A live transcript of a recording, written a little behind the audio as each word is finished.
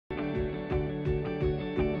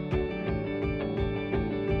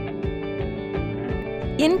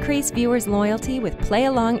Increase viewers' loyalty with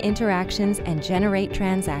play-along interactions and generate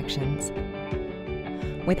transactions.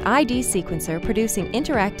 With ID Sequencer, producing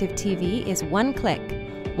interactive TV is one click.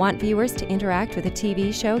 Want viewers to interact with a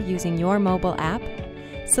TV show using your mobile app?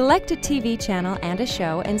 Select a TV channel and a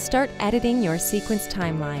show and start editing your sequence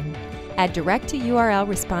timeline. Add direct-to-URL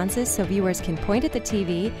responses so viewers can point at the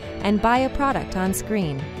TV and buy a product on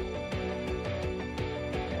screen.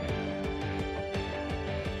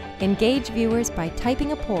 Engage viewers by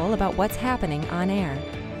typing a poll about what's happening on air.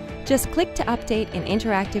 Just click to update an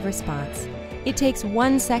interactive response. It takes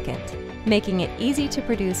 1 second, making it easy to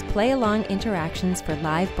produce play-along interactions for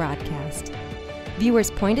live broadcast.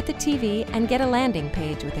 Viewers point at the TV and get a landing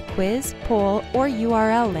page with a quiz, poll, or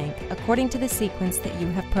URL link according to the sequence that you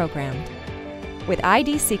have programmed. With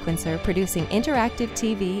ID Sequencer, producing interactive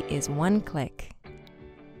TV is one click.